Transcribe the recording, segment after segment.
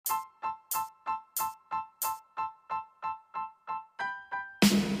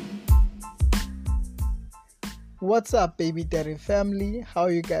What's up, baby daddy family? How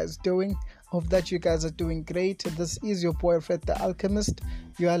are you guys doing? Hope that you guys are doing great. This is your boy Fred the Alchemist.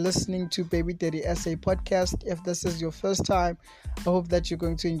 You are listening to Baby Daddy SA podcast. If this is your first time, I hope that you're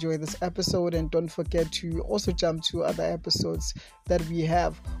going to enjoy this episode, and don't forget to also jump to other episodes that we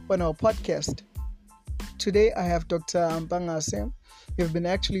have on our podcast. Today I have Dr. Mpangase. We've been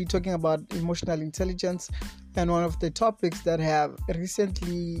actually talking about emotional intelligence, and one of the topics that have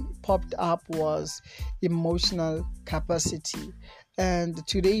recently popped up was emotional capacity. And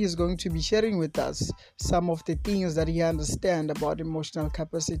today he's going to be sharing with us some of the things that he understands about emotional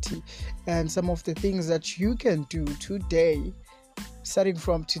capacity and some of the things that you can do today, starting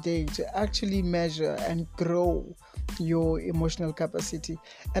from today, to actually measure and grow your emotional capacity.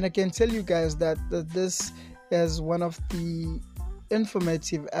 And I can tell you guys that this is one of the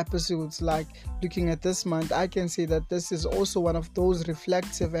informative episodes. Like, looking at this month, I can say that this is also one of those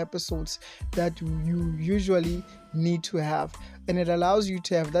reflective episodes that you usually need to have, and it allows you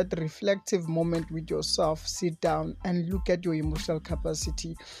to have that reflective moment with yourself. Sit down and look at your emotional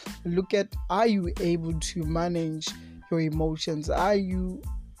capacity. Look at, are you able to manage your emotions? Are you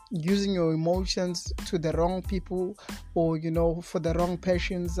using your emotions to the wrong people, or for the wrong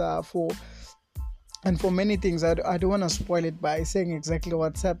passions, for many things. I don't want to spoil it by saying exactly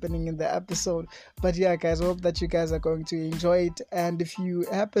what's happening in the episode. But yeah, guys, I hope that you guys are going to enjoy it. And if you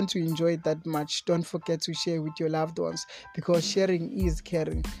happen to enjoy it that much, don't forget to share with your loved ones, because sharing is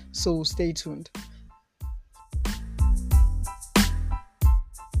caring. So stay tuned.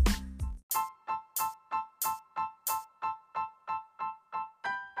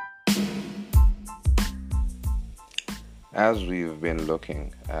 As we've been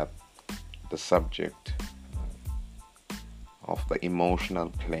looking at the subject of the emotional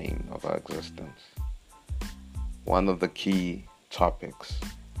plane of our existence, one of the key topics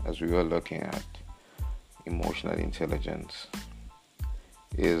as we were looking at emotional intelligence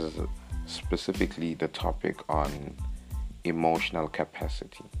is specifically the topic on emotional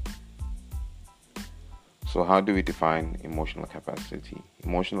capacity. So how do we define emotional capacity?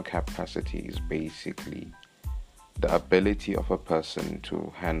 Emotional capacity is basically the ability of a person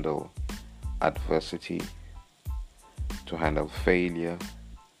to handle adversity, to handle failure,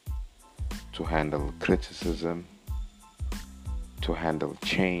 to handle criticism, to handle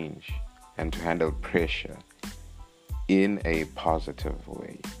change, and to handle pressure in a positive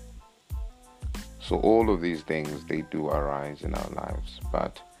way. So all of these things, they do arise in our lives,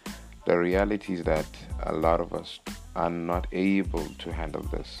 but the reality is that a lot of us are not able to handle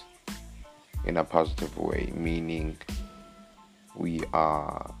this in a positive way, meaning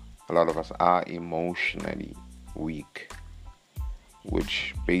a lot of us are emotionally weak,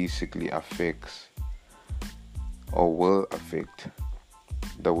 which basically affects or will affect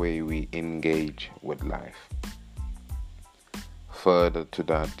the way we engage with life. Further to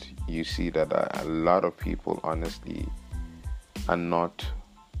that, you see that a lot of people honestly are not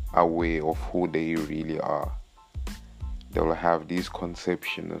aware of who they really are. They will have this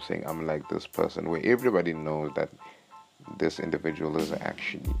conception of saying, I'm like this person, where everybody knows that this individual is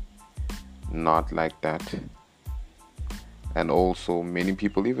actually not like that. And also, many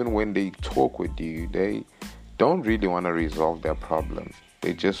people, even when they talk with you, they don't really want to resolve their problem.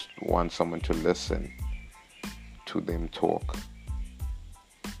 They just want someone to listen to them talk.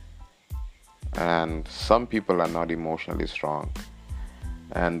 And some people are not emotionally strong,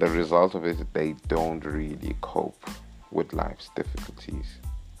 and the result of it, they don't really cope with life's difficulties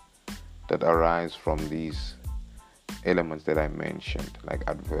that arise from these elements that I mentioned, like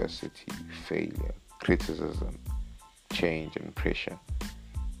adversity, failure, criticism, change, and pressure.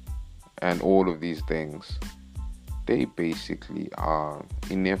 And all of these things, they basically are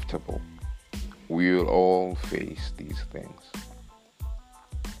inevitable. We will all face these things.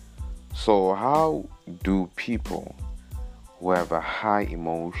 So how do people who have a high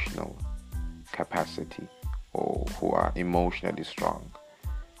emotional capacity or who are emotionally strong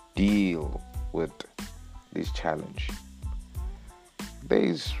deal with this challenge?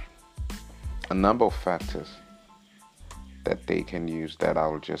 There's a number of factors that they can use that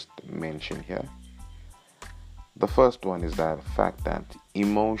I'll just mention here. The first one is the fact that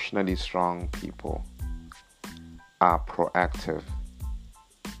emotionally strong people are proactive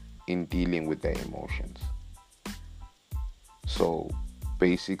in dealing with their emotions. So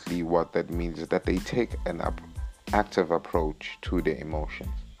basically what that means is that they take an active approach to their emotions.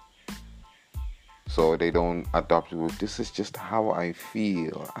 So they don't adopt, well, this is just how I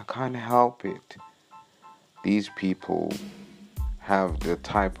feel, I can't help it. These people have the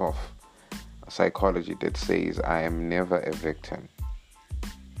type of psychology that says I am never a victim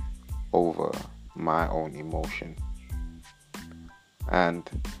over my own emotion. And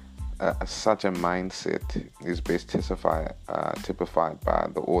such a mindset is best typified by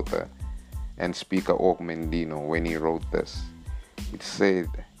the author and speaker Og Mendino when he wrote this. It said,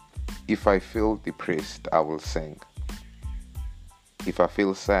 "If I feel depressed, I will sing. If I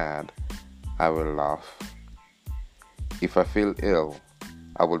feel sad, I will laugh. If I feel ill,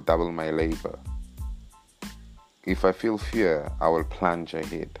 I will double my labor. If I feel fear, I will plunge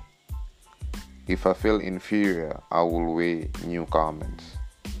ahead. If I feel inferior, I will wear new garments.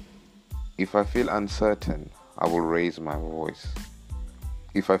 If I feel uncertain, I will raise my voice.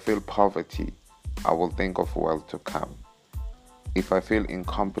 If I feel poverty, I will think of wealth to come. If I feel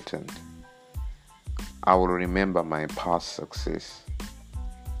incompetent, I will remember my past success.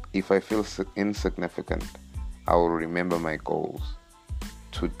 If I feel insignificant, I will remember my goals.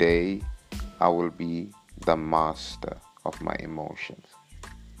 Today, I will be the master of my emotions."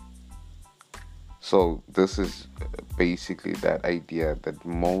 So this is basically that idea that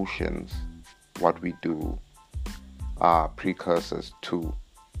emotions, what we do, are precursors to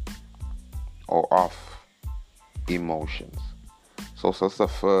or of emotions. So that's the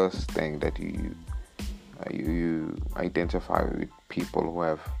first thing that you identify with people who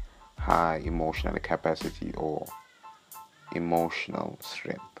have high emotional capacity or emotional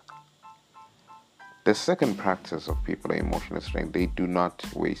strength. The second practice of people of emotional strength, they do not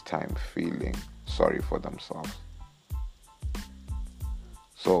waste time feeling sorry for themselves.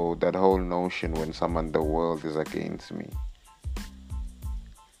 So that whole notion when the world is against me,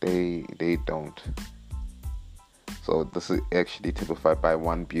 they don't. So this is actually typified by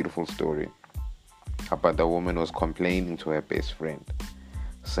one beautiful story about the woman who was complaining to her best friend,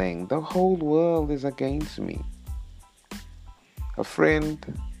 saying, "The whole world is against me." Her friend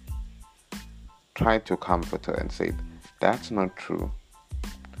tried to comfort her and said, "That's not true.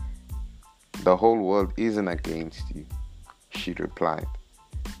 The whole world isn't against you." She replied,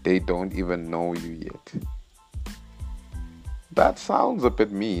 "They don't even know you yet." That sounds a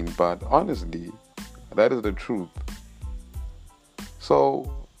bit mean, but honestly, that is the truth.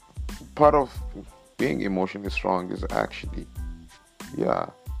 So, part of being emotionally strong is actually,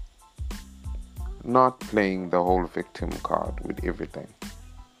 not playing the whole victim card with everything.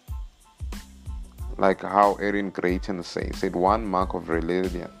 Like how Erin Grayton said, one mark of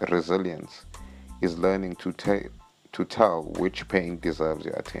resilience is learning to tell which pain deserves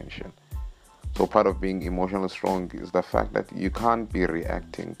your attention. So part of being emotionally strong is the fact that you can't be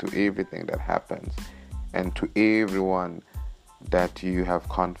reacting to everything that happens and to everyone that you have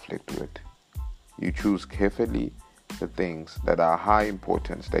conflict with. You choose carefully the things that are high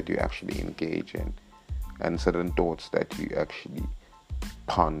importance that you actually engage in, and certain thoughts that you actually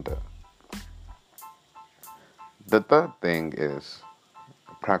ponder. The third thing is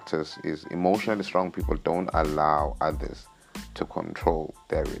practice is emotionally strong people don't allow others to control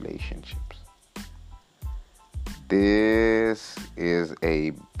their relationships. This is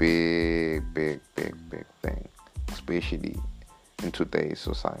a big thing, especially in today's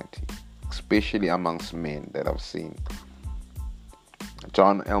society, especially amongst men that I've seen.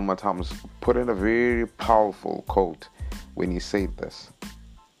 John Elmer Thomas put in a very powerful quote when he said this.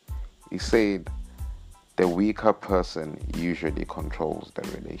 He said, "The weaker person usually controls the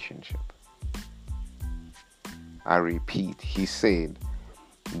relationship." I repeat, he said,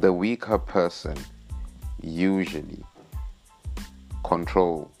 "The weaker person usually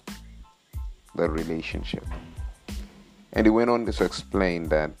controls the relationship." And he went on to explain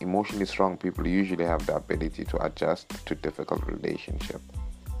that emotionally strong people usually have the ability to adjust to difficult relationships,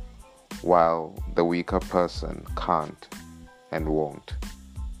 while the weaker person can't and won't.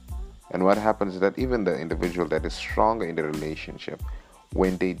 And what happens is that even the individual that is stronger in the relationship,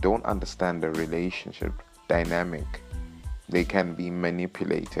 when they don't understand the relationship dynamic, they can be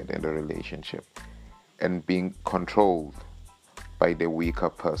manipulated in the relationship and being controlled by the weaker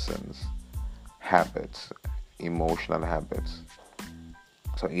person's habits, emotional habits.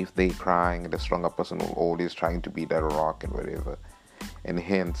 So if they're crying, the stronger person will always trying to be that rock and whatever. And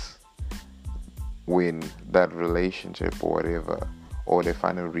hence, when that relationship or whatever, or they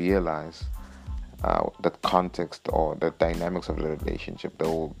finally realize the context or the dynamics of the relationship, they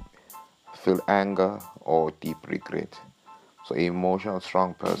will feel anger or deep regret. So an emotional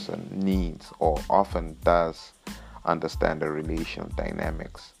strong person needs or often does understand the relational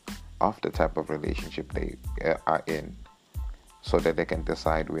dynamics of the type of relationship they are in, so that they can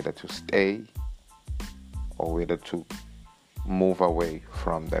decide whether to stay or whether to move away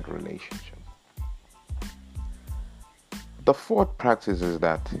from that relationship. The fourth practice is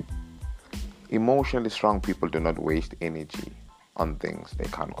that emotionally strong people do not waste energy on things they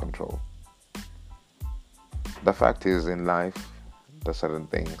can't control. The fact is, in life, there's certain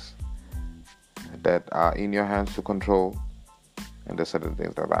things that are in your hands to control, and there's certain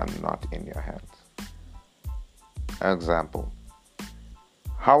things that are not in your hands. Example,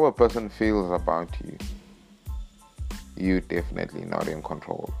 how a person feels about you, you definitely not in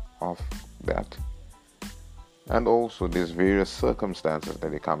control of that. And also there's various circumstances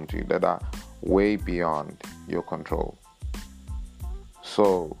that they come to you that are way beyond your control.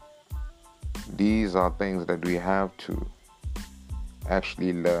 So these are things that we have to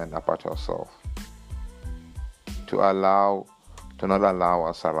actually learn about ourselves, to not allow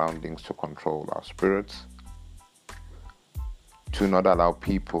our surroundings to control our spirits, to not allow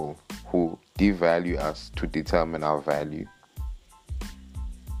people who devalue us to determine our value.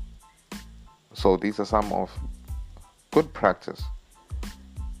 So these are some of good practice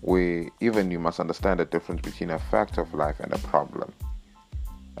where even you must understand the difference between a fact of life and a problem.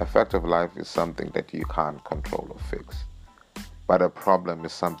 A fact of life is something that you can't control or fix, but a problem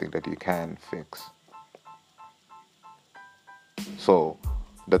is something that you can fix. So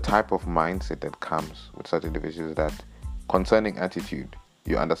the type of mindset that comes with such individuals is that concerning attitude,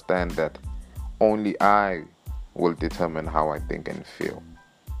 you understand that only I will determine how I think and feel.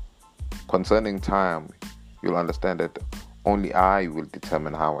 Concerning time, you'll understand that only I will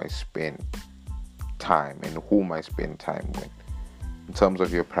determine how I spend time and whom I spend time with. In terms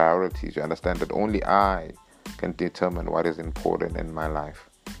of your priorities, you understand that only I can determine what is important in my life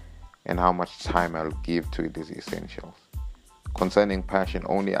and how much time I'll give to it is essential. Concerning passion,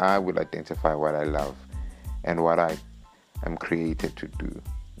 only I will identify what I love and what I am created to do.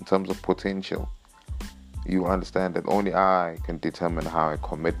 In terms of potential, you understand that only I can determine how I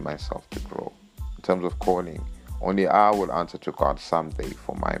commit myself to grow. In terms of calling, only I will answer to God someday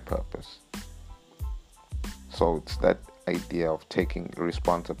for my purpose. So it's that idea of taking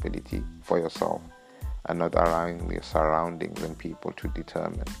responsibility for yourself and not allowing your surroundings and people to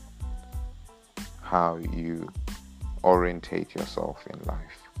determine how you orientate yourself in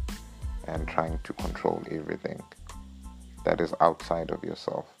life, and trying to control everything that is outside of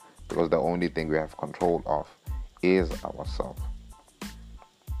yourself, because the only thing we have control of is ourselves.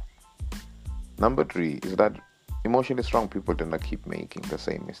 Number 3 is that emotionally strong people do not keep making the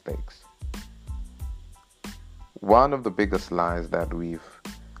same mistakes. One of the biggest lies that we've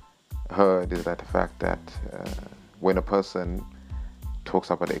heard is that the fact that when a person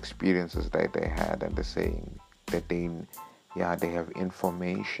talks about the experiences that they had and they're saying that they have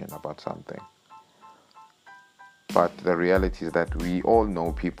information about something. But the reality is that we all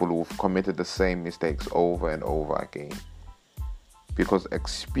know people who've committed the same mistakes over and over again, because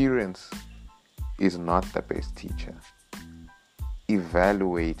experience is not the best teacher.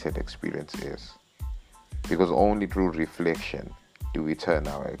 Evaluated experience is, because only through reflection do we turn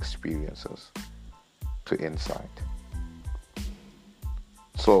our experiences to insight.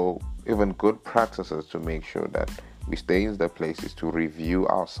 So even good practices to make sure that we stay in the places to review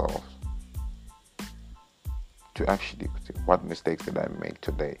ourselves, to actually see what mistakes did I make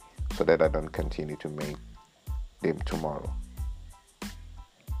today so that I don't continue to make them tomorrow.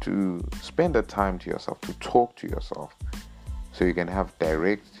 To spend the time to yourself, to talk to yourself, so you can have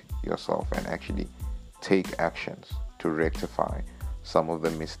direct yourself and actually take actions to rectify some of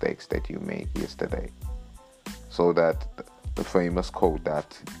the mistakes that you made yesterday. So that the famous quote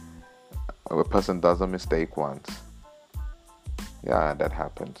that a person does a mistake once, that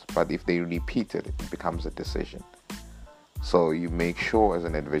happens, but if they repeat it, it becomes a decision. So you make sure as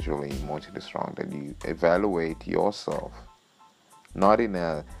an individual emotionally strong that you evaluate yourself, not in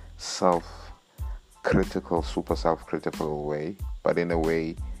a self-critical, super self-critical way, but in a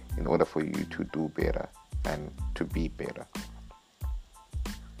way in order for you to do better and to be better.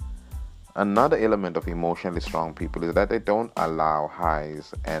 Another element of emotionally strong people is that they don't allow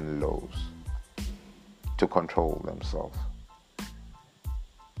highs and lows to control themselves.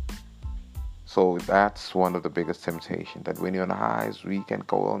 So that's one of the biggest temptations, that when you're on highs, we can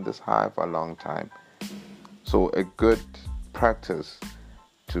go on this high for a long time. So a good practice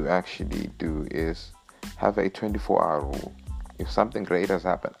to actually do is have a 24-hour rule. If something great has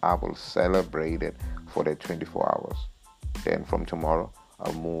happened, I will celebrate it for the 24 hours. Then from tomorrow,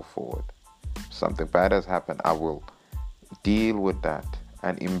 I'll move forward. If something bad has happened, I will deal with that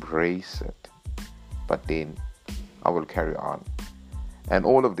and embrace it. But then I will carry on. And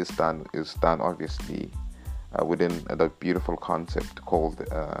all of this is done obviously within the beautiful concept called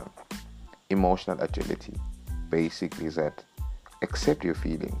emotional agility. Basically is that accept your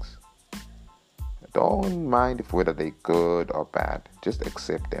feelings. Don't mind whether they're good or bad. Just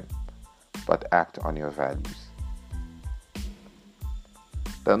accept them, but act on your values.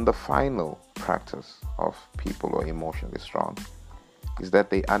 Then the final practice of people who are emotionally strong is that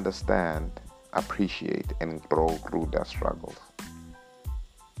they understand, appreciate, and grow through their struggles.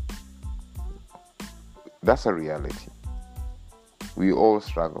 That's a reality. We all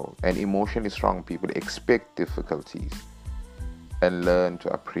struggle, and emotionally strong people expect difficulties and learn to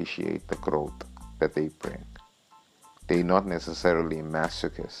appreciate the growth that they bring. They're not necessarily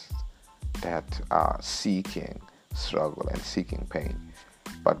masochists that are seeking struggle and seeking pain,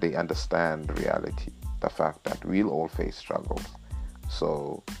 but they understand reality, the fact that we'll all face struggles.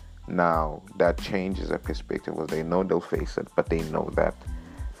 So now that changes their perspective, because they know they'll face it, but they know that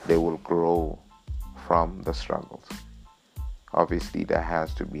they will grow from the struggles. Obviously, there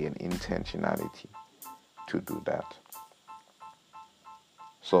has to be an intentionality to do that.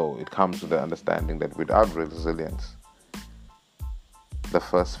 So it comes to the understanding that without resilience, the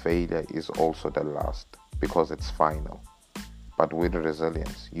first failure is also the last, because it's final. But with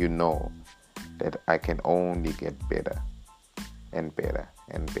resilience, you know that I can only get better and better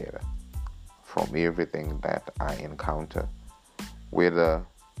and better from everything that I encounter, whether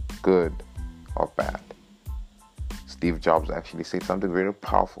good or bad. Steve Jobs actually said something very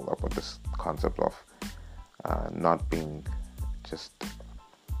powerful about this concept of not being just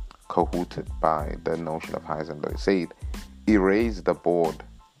cahooted by the notion of highs and lows. He said, erase the board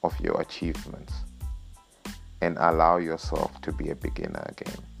of your achievements and allow yourself to be a beginner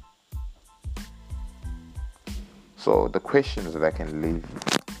again. So the questions that I can leave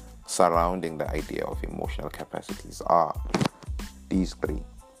surrounding the idea of emotional capacities are these three.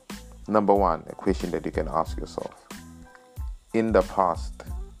 Number one, a question that you can ask yourself. In the past,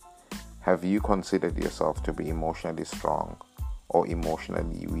 have you considered yourself to be emotionally strong or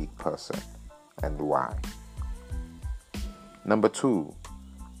emotionally weak person, and why? Number two,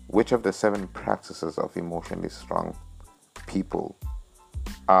 which of the 7 practices of emotionally strong people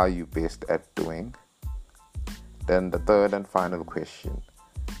are you best at doing? Then the third and final question,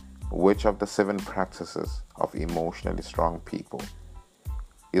 which of the 7 practices of emotionally strong people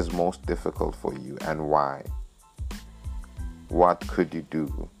is most difficult for you, and why? What could you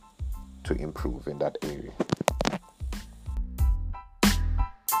do to improve in that area?